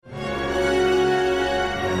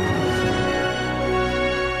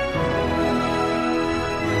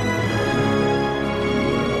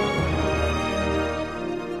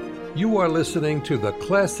are listening to the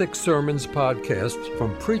Classic Sermons podcast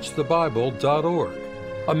from PreachTheBible.org,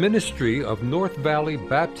 a ministry of North Valley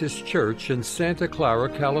Baptist Church in Santa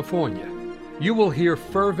Clara, California. You will hear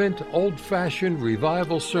fervent, old-fashioned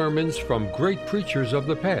revival sermons from great preachers of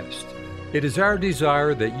the past. It is our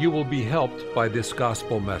desire that you will be helped by this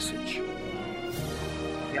gospel message.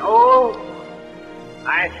 Behold,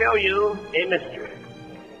 I show you a mystery.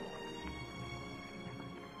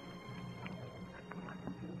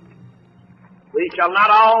 We shall not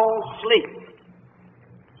all sleep,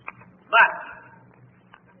 but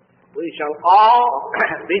we shall all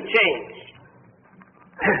be changed.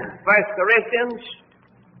 1 Corinthians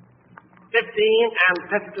 15 and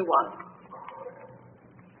 51.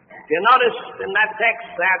 If you notice in that text,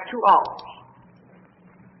 there are two alls.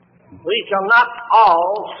 We shall not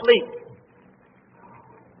all sleep,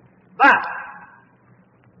 but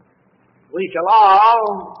we shall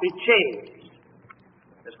all be changed.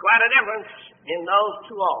 There's quite a difference in those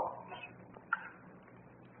two alls.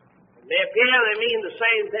 They appear they mean the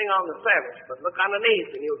same thing on the surface, but look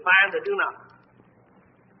underneath and you'll find they do not.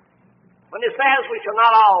 When it says we shall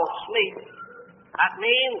not all sleep, that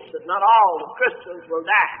means that not all the Christians will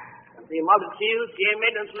die. There'll be multitudes, yea,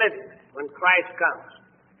 millions living when Christ comes.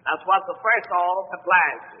 That's what the first all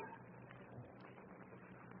applies to.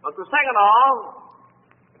 But the second all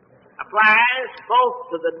applies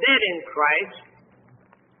both to the dead in Christ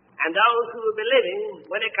and those who will be living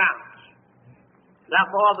when He comes.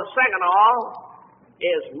 Therefore, the second all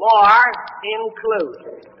is more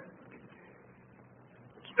inclusive.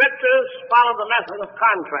 Scriptures follow the method of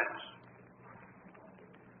contrast.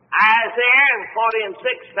 Isaiah in 40 and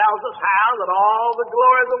 6 tells us how that all the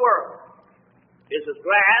glory of the world is as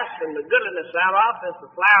grass, and the goodliness thereof is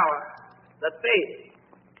the flower that fadeth.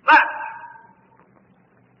 But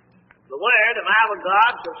the word of our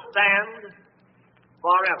God shall stand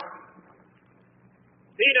forever.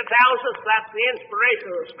 Peter tells us that the inspiration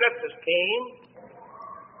of the Scriptures came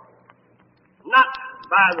not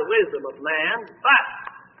by the wisdom of man, but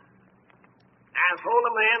as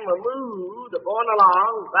holy men were moved borne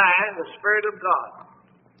along by the Spirit of God.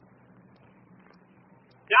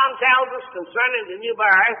 John tells us concerning the new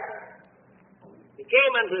birth, He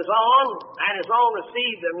came unto His own, and His own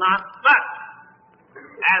received Him not, but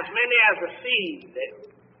as many as received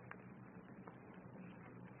Him.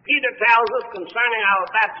 Peter tells us concerning our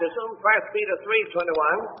baptism, 1 Peter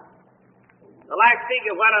 3:21, the like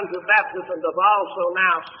figure went unto baptism doth also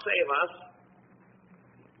now save us,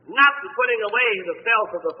 not the putting away the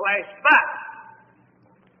filth of the flesh, but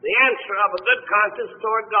the answer of a good conscience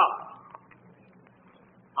toward God.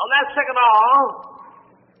 On that second all,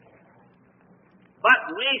 but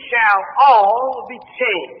we shall all be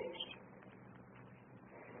changed.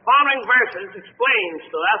 Following verses explains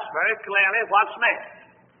to us very clearly what's meant.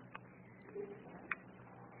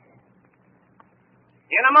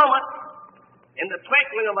 In a moment, in the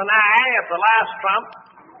twinkling of an eye at the last trump,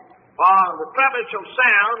 for the trumpet shall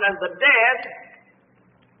sound, and the dead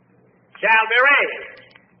shall be raised.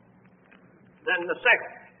 Then the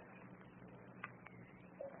second.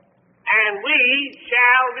 And we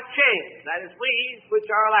shall be changed. That is, we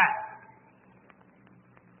which are alive.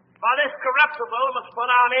 For this corruptible must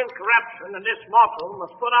put on incorruption, and this mortal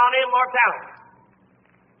must put on immortality.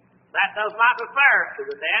 That does not refer to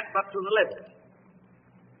the dead, but to the living.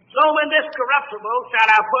 So when this corruptible shall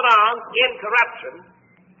have put on incorruption,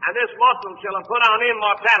 and this mortal shall have put on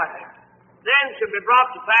immortality, then shall be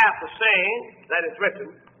brought to pass the saying that is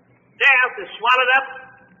written, death is swallowed up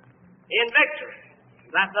in victory.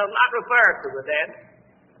 That does not refer to the dead.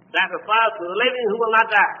 That refers to the living who will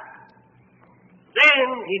not die. Then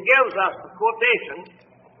he gives us the quotation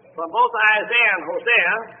from both Isaiah and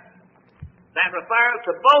Hosea that refers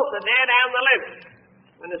to both the dead and the living.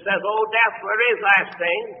 When it says, O death, where is thy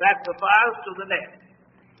sting? That refers to the dead.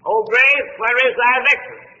 O grave, where is thy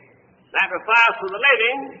victory? That refers to the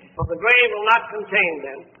living, for the grave will not contain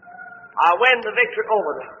them, or win the victory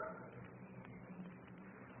over them.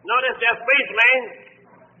 Notice just briefly,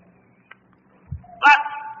 but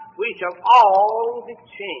we shall all be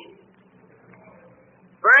changed.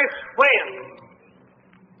 First, when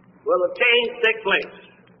will the change take place?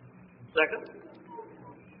 Second,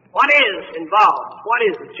 what is involved? What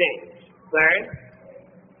is the change? Third,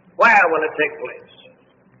 where will it take place?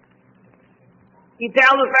 He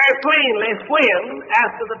tells us very plainly when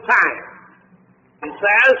as to the time. He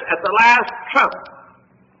says, at the last trumpet.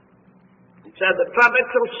 He said, the trumpet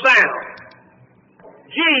shall sound.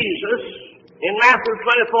 Jesus, in Matthew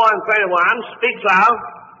 24 and 31, speaks of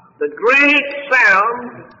the great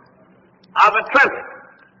sound of a trumpet,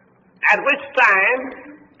 at which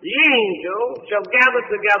time the angel shall gather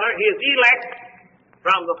together his elect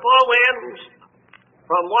from the four winds,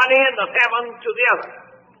 from one end of heaven to the other.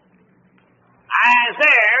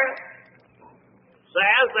 Isaiah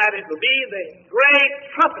says that it will be the great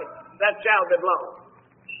trumpet that shall be blown.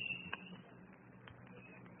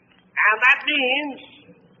 And that means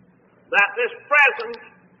that this present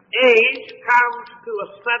age comes to a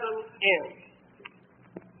sudden end.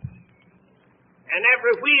 And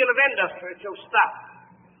every wheel of industry shall stop.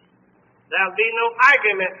 There'll be no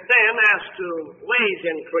argument then as to wage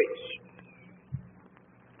increase.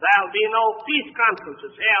 There'll be no peace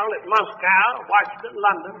conferences held at Moscow, Washington,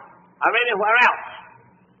 London, or anywhere else.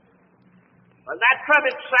 When that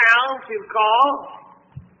trumpet sounds, he'll call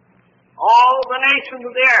all the nations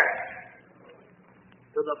of the earth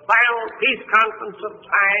to the final peace conference of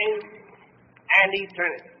time and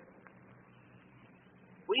eternity.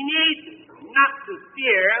 We need not to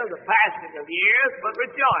fear the passing of years, but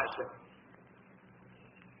rejoice in it,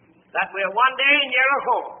 that we are one day nearer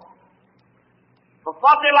home. For 40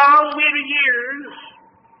 long weary years,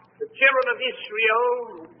 the children of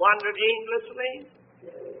Israel wandered aimlessly,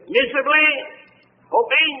 miserably,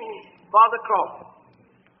 hoping for the cross.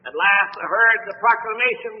 At last I heard the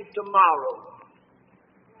proclamation, tomorrow.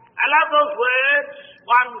 I love those words,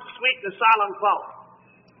 one sweet and solemn thought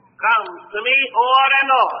comes to me o'er and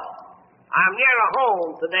o'er. I'm nearer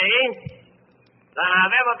home today than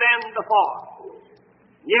I've ever been before.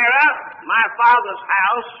 Nearer my Father's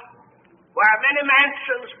house, where many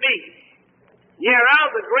mansions be. Nearer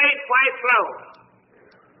the great white throne.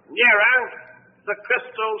 Nearer the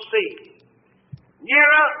crystal sea.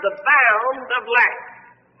 Nearer the bound of life,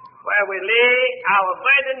 where we lay our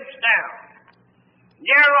burdens down.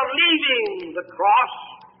 Nearer leaving the cross,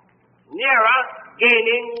 nearer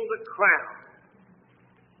gaining the crown.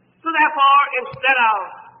 So therefore, instead of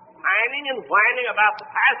pining and whining about the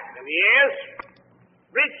passing of years,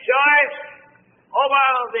 rejoice over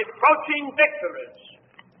the approaching victories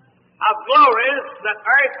of glories that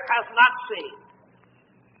earth has not seen.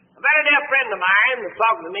 A very dear friend of mine was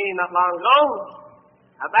talking to me not long ago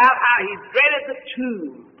about how he dreaded the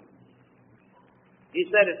tomb. He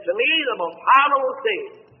said, it's to me the most horrible thing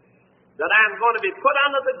that I'm going to be put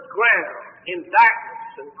under the ground in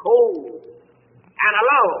darkness and cold and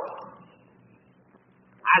alone.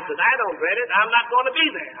 I said, I don't dread it. I'm not going to be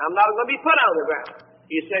there. I'm not going to be put on the ground.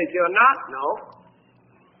 He said, you're not? No.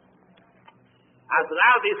 I said,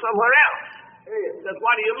 I'll be somewhere else. He said,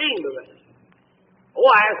 what do you mean by that? Oh,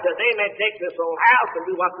 I said, they may take this old house and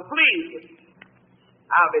do what they please.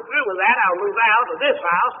 I'll be through with that. I'll move out of this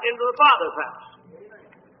house into the Father's house.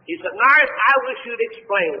 He said, Norris, I wish you'd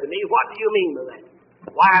explain to me, what do you mean by that?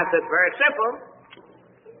 Why, I said, very simple.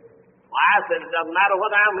 Why, I said, it doesn't matter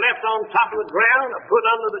whether I'm left on top of the ground or put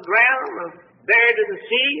under the ground or buried in the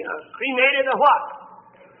sea or cremated or what.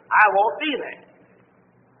 I won't be there.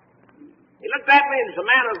 He looked at me and he's a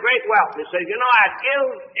man of great wealth. He said, you know, I'd give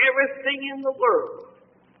everything in the world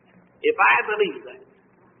if I believed that.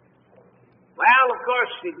 Well, of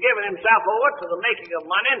course, he'd given himself over to the making of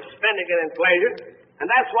money and spending it in pleasure, and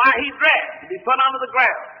that's why he dreads to be put under the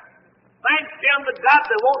ground. Thanks be unto God,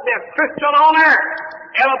 there won't be a Christian on earth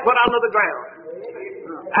ever put under the ground.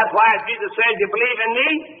 That's why Jesus said, you believe in me,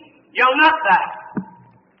 you'll not die.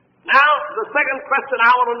 Now, the second question I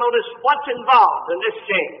want to notice, what's involved in this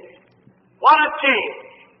change? What a change.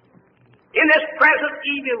 In this present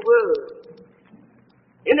evil world,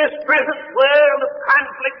 in this present world of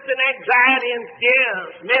conflict and anxiety and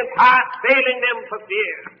fears, men's hearts failing them for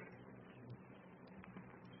fear.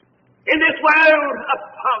 In this world of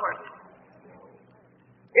poverty,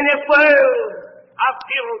 in this world of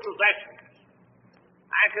funeral possessions.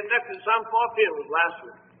 I conducted some 4 funerals last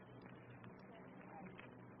week.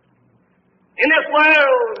 In this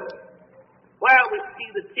world where we see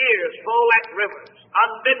the tears flow like rivers,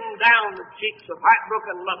 unbidden down the cheeks of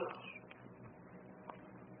heartbroken mothers.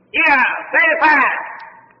 Here,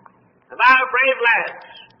 35 of our brave lads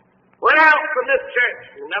went out from this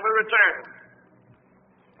church and never returned.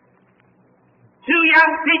 2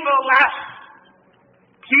 young people last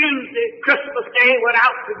Tuesday, Christmas Day, went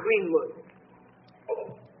out to Greenwood.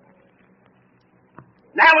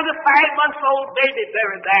 There was a 5-month-old baby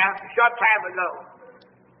buried there a short time ago.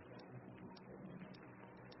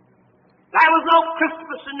 There was no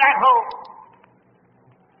Christmas in that home.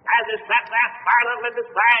 As they sat there silently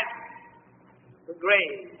beside the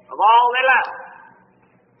grave of all they loved.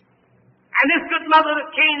 And this good mother that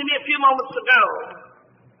came to me a few moments ago,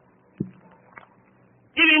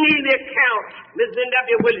 giving me the account, Ms.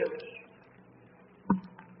 N.W. Williams,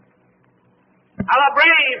 of a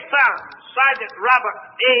brave son, Sergeant Robert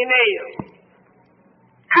A. Nail,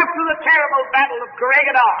 after the terrible battle of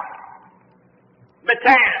Corregidor,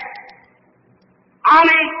 Bataan,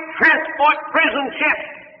 Army transport prison ship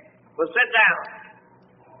was set down.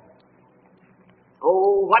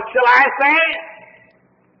 Oh, what shall I say?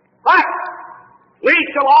 But we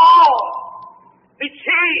shall all be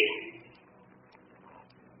changed.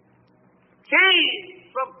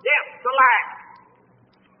 Changed from death to life.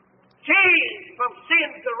 Changed from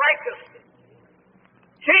sin to righteousness.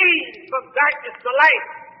 Changed from darkness to light.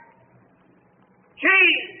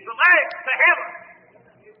 Changed from earth to heaven.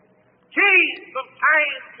 Changed from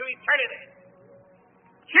time to eternity.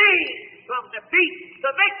 Changed from defeat to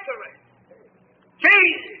victory.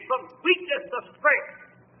 Changed from weakness to strength.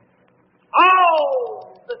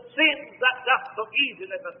 Oh, the sins that doth so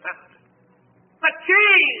easily beset us. The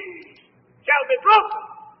chains shall be broken.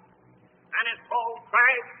 And as Paul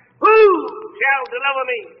cried, who shall deliver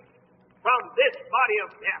me from this body of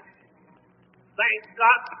death? Thank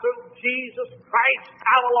God through Jesus Christ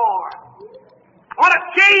our Lord. What a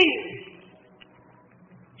change!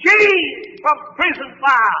 Change from prison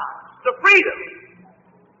bars to freedom.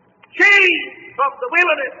 Change from the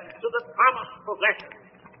wilderness to the promised possession.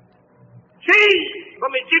 Change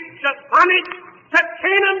from Egyptian bondage to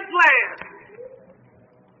Canaan's land.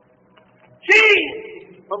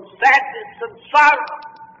 Change from sadness and sorrow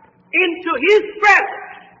into His presence.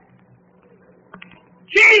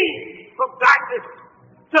 Change from darkness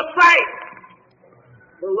to sight.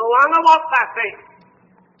 We'll no longer walk by faith,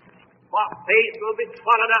 for faith will be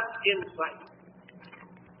swallowed up in sight.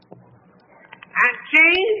 And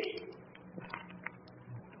change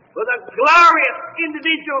with a glorious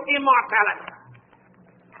individual immortality.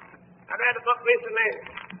 I read a book recently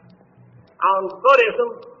on Buddhism,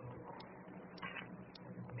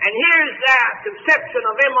 and here's their conception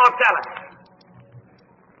of immortality.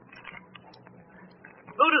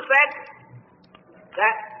 Buddha said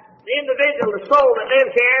that the individual, the soul that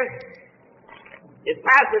lives here, it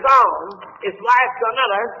passes on its life to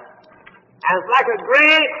another as like a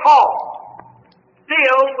great hall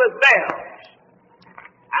filled with bells.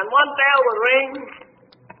 And one bell would ring,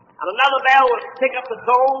 and another bell would pick up the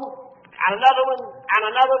tone, and another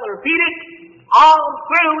one would repeat it all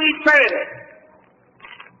through eternity.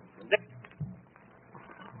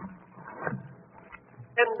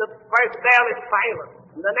 Then the first bell is silent,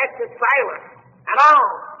 and the next is silent, and on.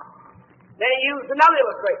 Then he used another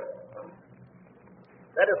illustration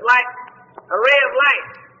that is like a ray of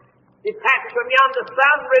light detached from yonder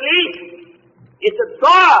sun, released. It's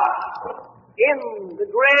absorbed in the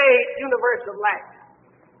great universe of light.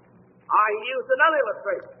 Or he used another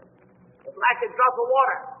illustration. It's like a drop of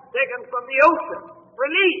water taken from the ocean,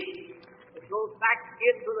 released. It goes back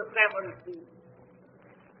into the seven seas.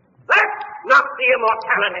 That's not the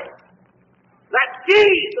immortality that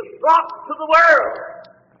Jesus brought to the world.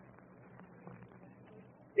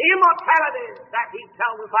 The immortality that He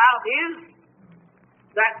tells us about is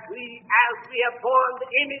that we, as we have borne the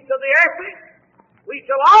image of the earthly, we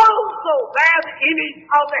shall also bear the image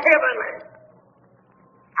of the heavenly.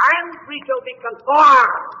 And we shall be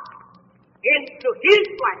conformed into His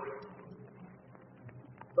likeness.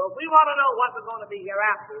 So if we want to know what we're going to be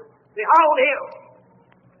hereafter, behold Him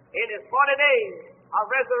in His 40 days of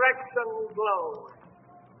resurrection glory.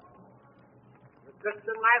 The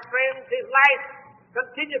Christian, my friends, his life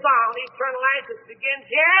continues on. Eternal life that begins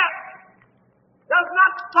here does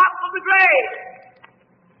not stop with the grave.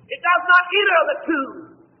 It does not enter the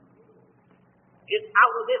tomb. It's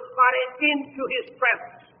out of this body into His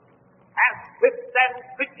presence, as swift and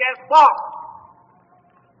quick as thought.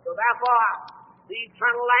 So therefore, the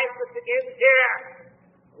eternal life that begins here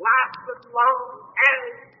lasts as long as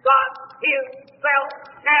God Himself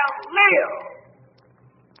shall live.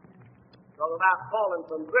 So without falling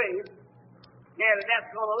from grace, nearly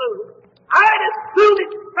death's going to lose it. I'd as soon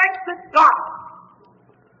expect that God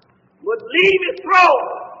would leave His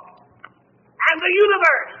throne and the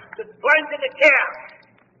universe to plunge into chaos,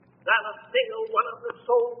 not a single one of the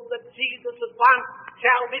souls that Jesus has won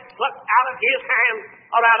shall be plucked out of His hand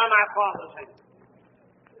or out of my Father's hand.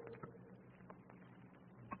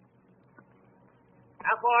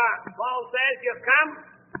 Therefore, Paul says, you come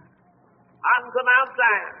unto Mount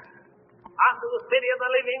Zion, unto the city of the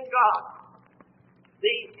living God,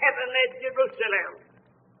 the heavenly Jerusalem,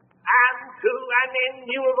 and to an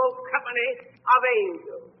innumerable company of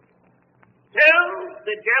angels, to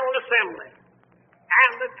the general assembly,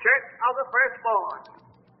 and the church of the firstborn,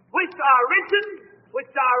 which are written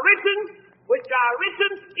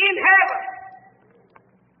in heaven.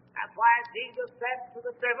 That's why Jesus said to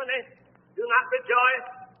the 70, do not rejoice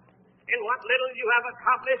in what little you have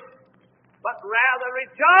accomplished, but rather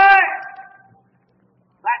rejoice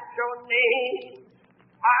that your names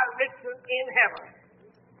are written in heaven.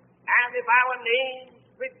 And if our names,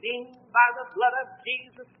 redeemed by the blood of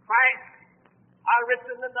Jesus Christ, are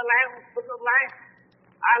written in the Lamb's Book of Life,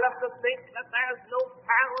 I love to think that there's no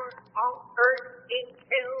power on earth, in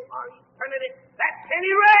hell, or eternity that can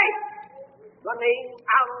erase the name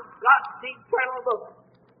out of God's eternal book.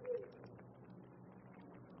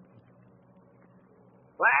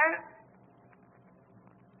 Where?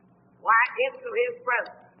 Why, into His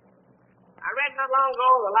presence. I read not long ago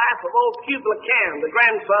the life of old Kubla Khan, the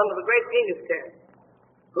grandson of the great Genghis Khan,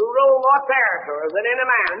 who ruled more territory than any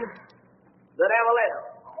man that ever lived.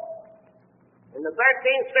 In the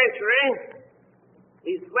 13th century,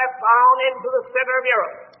 he swept on into the center of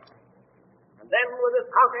Europe. And then with his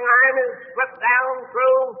conquering army, swept down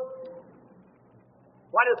through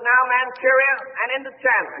what is now Manchuria and into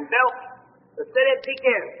China and built the city of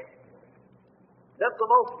Peking. Just the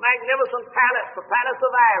most magnificent palace, the Palace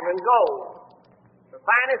of Ivory and Gold. The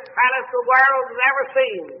finest palace the world has ever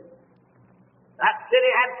seen. That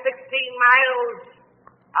city had 16 miles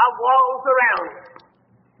of walls around it.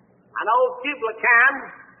 And old Kubla Khan,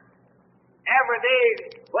 every day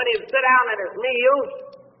when he would sit down at his meals,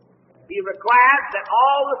 he required that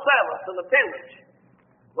all the servants and attendants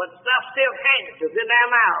would stuff silk handkerchiefs in their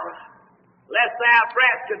mouths, lest their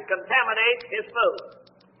breath should contaminate his food.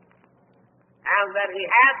 And that he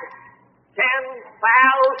had 10,000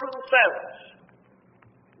 servants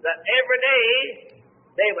that every day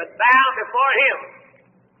they would bow before him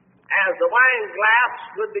as the wine glass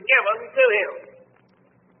would be given to him.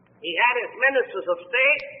 He had his ministers of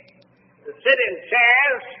state to sit in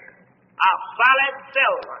chairs of solid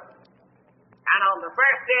silver. And on the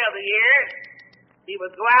first day of the year, he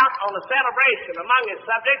would go out on a celebration among his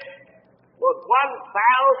subjects with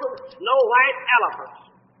 1,000 snow-white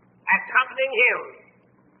elephants accompanying him.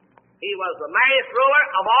 He was the mightiest ruler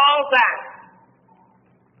of all time.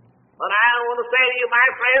 But I want to say to you, my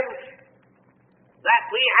friends, that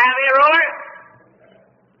we have a ruler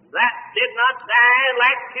that did not die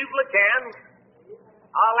like Kubla Khan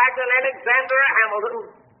or like an Alexander Hamilton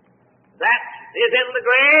that is in the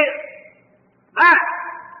grave, but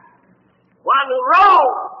one who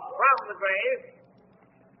rose from the grave.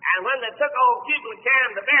 And when they took old Kubla Khan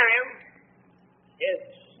to bury him, his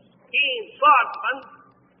keen swordsmen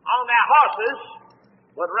on their horses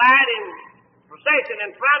would ride in procession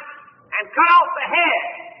in front and cut off the head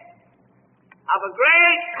of a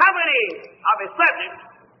great company of his subjects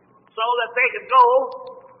so that they could go,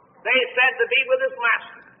 they said, to be with his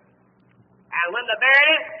master. And when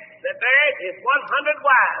they buried his 100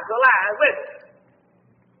 wives alive with him.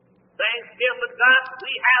 Thanks be to God,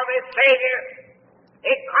 we have a Savior,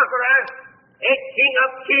 a conqueror, a King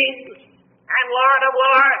of kings, and Lord of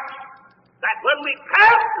lords, that when we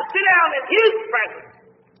come to sit down in His presence,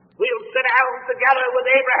 we'll sit down together with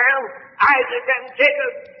Abraham, Isaac, and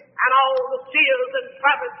Jacob, and all the seers and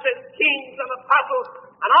prophets and kings and apostles,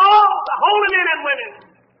 and all the holy men and women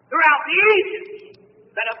throughout the ages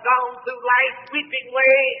that have gone through life's sweeping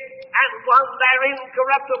way and won their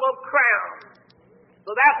incorruptible crown.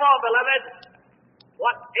 So therefore, beloved,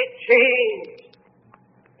 what a change.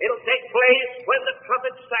 It'll take place when the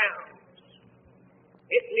trumpet sounds.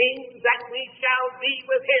 It means that we shall be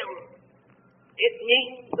with Him. It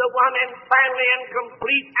means the one and finally and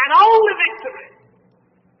complete and only victory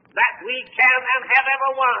that we can and have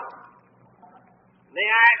ever won. May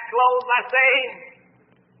I close by saying,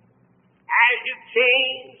 as you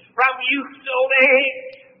change from youth to old age,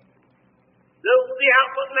 though the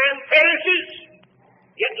outward man perishes,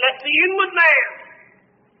 yet let the inward man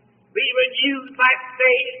be renewed by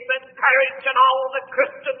faith and courage and all the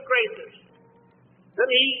Christian graces. To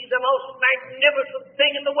me, the most magnificent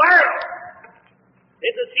thing in the world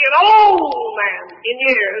is to see an old man in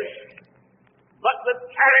years, but with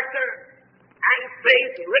character and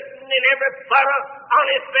faith written in every furrow on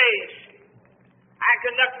his face. I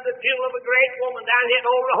conducted the funeral of a great woman down here in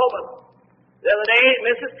Old Rehoboth the other day,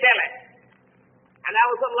 Mrs. Kelly. And there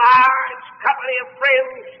was a large company of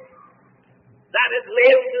friends that had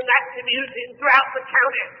lived in that community and throughout the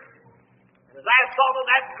county. And as I thought of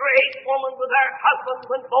that great woman with her husband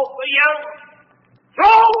when both were young,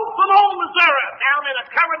 drove from old Missouri down in a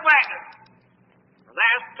covered wagon. And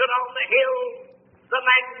there stood on the hill the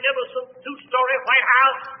magnificent two-story White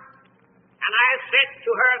House. And I said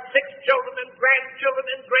to her 6 children and grandchildren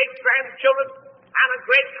and great-grandchildren and a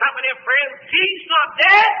great company of friends, she's not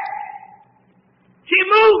dead. She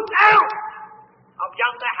moved out of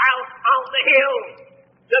yonder house on the hill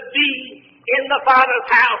to be in the Father's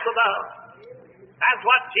house above. That's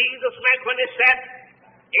what Jesus meant when He said,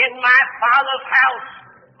 in my Father's house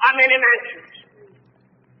are many mansions.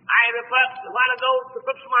 I referred a while ago to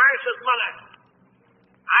Brooks Morris's mother.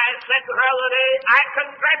 I said to her the other day, I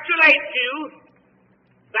congratulate you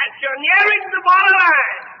that you're nearing the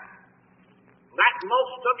borderline, that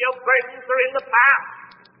most of your burdens are in the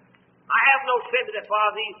past. I have no sympathy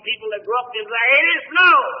for these people that grew up in the 80s,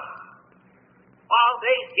 no. While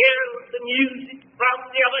they hear the music from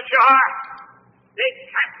the other shore, they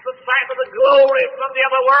catch the sight of the glory from the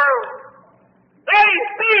other world. They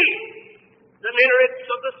see the minarets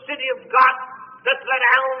of the city of God that let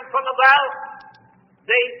down from above.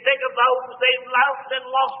 They think of those they've loved and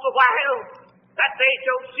lost a while, that they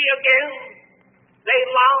shall see again. They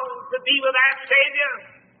long to be with our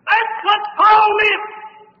Savior. That's what Paul did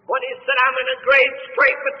when he said, I'm in a great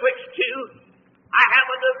strait betwixt two. I have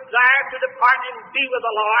a desire to depart and be with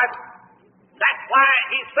the Lord. That's why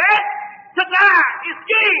he said, to die is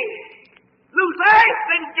gain. Lose earth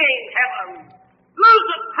and gain heaven. Lose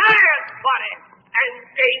a tired body and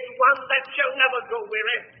gain one that shall never grow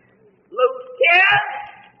weary. Lose tears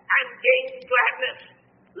and gain gladness.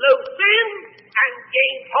 Lose sin and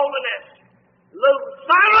gain holiness. Lose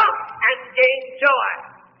sorrow and gain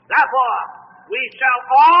joy. Therefore, we shall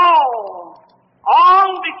all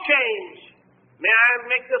be changed. May I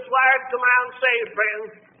make this word to my unsaved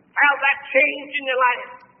friends? Have that change in your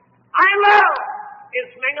life. I love is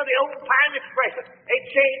many of the old-time expressions, a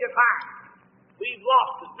change of heart. We've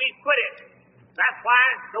lost it. We've quit it. That's why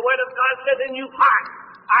the Word of God says, a new heart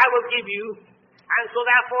I will give you. And so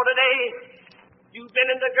therefore today, you've been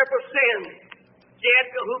in the grip of sin. J.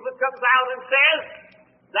 Edgar Hoover comes out and says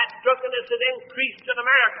that drunkenness has increased in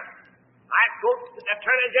America. I quote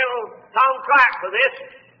Attorney General Tom Clark for this,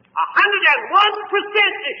 101%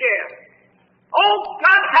 this year. Oh,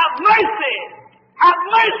 God, have mercy. Have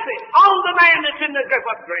mercy on the man that's in the grip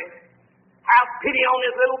of drink. Have pity on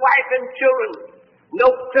his little wife and children. No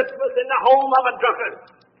Christmas in the home of a drunkard.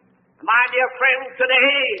 My dear friends,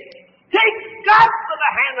 today, take God by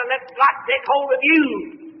the hand and let God take hold of you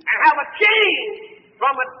and have a change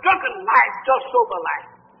from a drunken life to a sober life.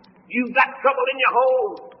 You've got trouble in your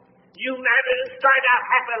home. You married and started out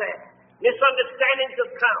happily. Misunderstandings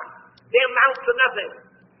have come. They amount to nothing.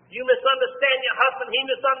 You misunderstand your husband. He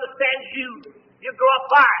misunderstands you. You grow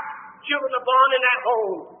apart. Children are born in that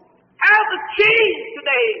home. Have the change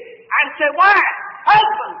today and say, why?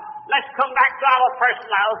 Husband, let's come back to our first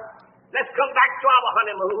love. Let's come back to our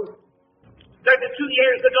honeymoon. 32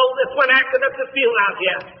 years ago, this one accident at the field out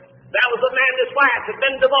here. There was a man and his wife had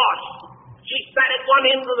been divorced. She sat at one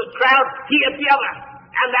end of the crowd, he at the other,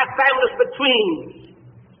 and that family was between.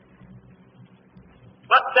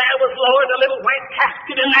 But there was lowered a little white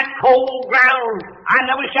casket in that cold ground. I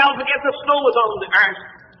never shall forget the snow was on the earth.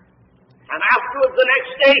 And afterwards, the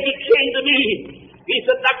next day, he came to me. He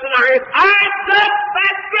said, Dr. Norris, I took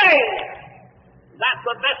that grave. That's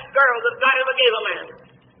the best girl that God ever gave a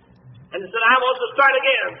man. And he said, I want to start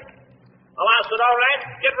again. Well, I said, all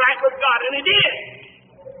right, get right with God. And he did.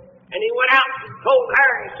 And he went out and told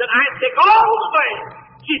her, he said, I take all the blame.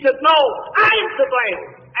 She said, no, I'm to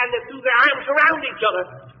blame. And they threw their arms around each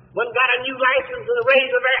other. One got a new license and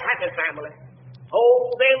raised a very happy family.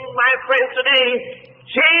 Oh, then, my friends, today,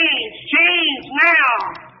 change now,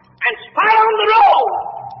 and spy on the road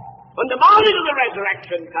when the morning of the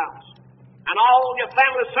resurrection comes, and all your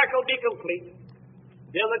family circle be complete.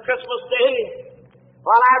 Then the Christmas day,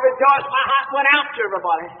 while I rejoiced, my heart went out to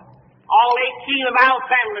everybody, all 18 of our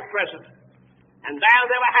family present. And there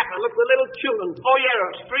they were happy. Look, the little children, 4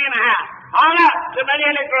 years, 3 and a half, on up to the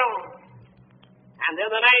nearly grown. And the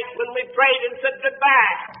other night when we prayed and said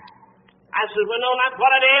goodbye, I said, we know not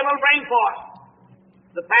what a day will bring forth.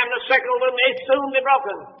 The family circle may soon be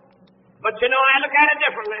broken. But you know, I look at it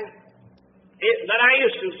differently than I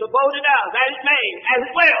used to. Suppose it does, as it may, as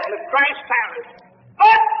it will, if Christ tarries.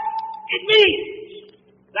 But it means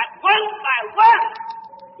that one by one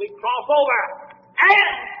we cross over,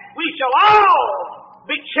 and we shall all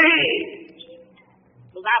be changed.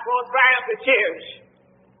 So therefore, dry up the tears.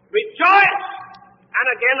 Rejoice, and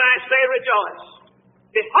again I say rejoice.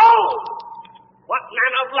 Behold, what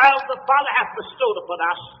manner of love the Father hath bestowed upon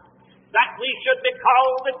us, that we should be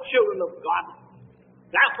called the children of God.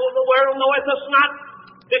 Therefore the world knoweth us not,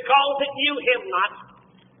 because it knew him not.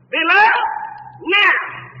 Beloved, now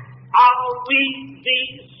are we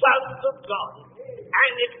the sons of God,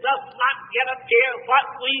 and it does not yet appear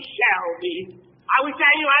what we shall be. I wish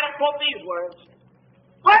I knew how to quote these words.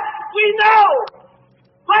 But we know,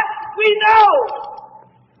 but we know,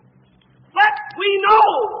 but we know,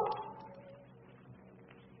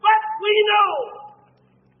 but we know.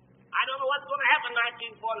 I don't know what's going to happen in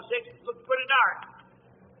 1946. It looks pretty dark.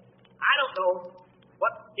 I don't know.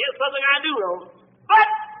 But here's something I do know. But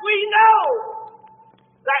we know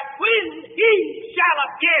that when he shall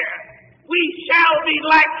appear, we shall be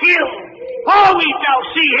like him, for we shall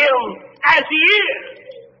see him as he is.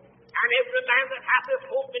 And every man that hath this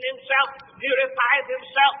hope in himself purifies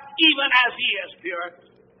himself even as he is pure.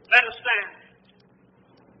 Let us stand.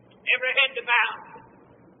 Every head to bow.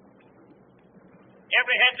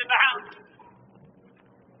 Every head to bow.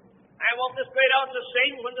 I want this great altar to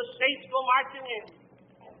sing when the saints go marching in.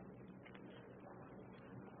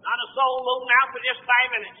 Not a soul moving out for just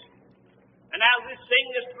 5 minutes. And as we sing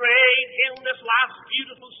this great hymn, this last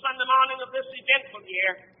beautiful Sunday morning of this eventful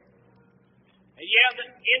year, a year that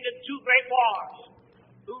ended 2 great wars,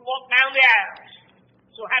 who walked down the aisles.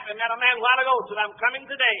 So happy, met a man a while ago, said, I'm coming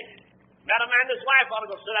today. Met a man, his wife, a while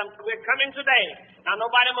ago, said, we're coming today. Now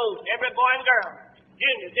nobody moved. Every boy and girl,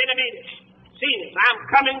 juniors, intermediates, seniors, I'm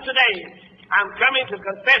coming today. I'm coming to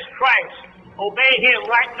confess Christ. Obey him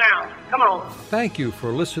right now. Come on. Thank you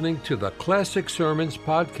for listening to the Classic Sermons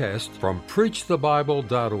podcast from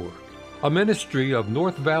PreachTheBible.org, a ministry of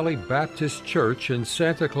North Valley Baptist Church in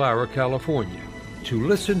Santa Clara, California. To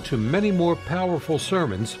listen to many more powerful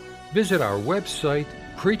sermons, visit our website,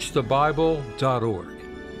 PreachTheBible.org.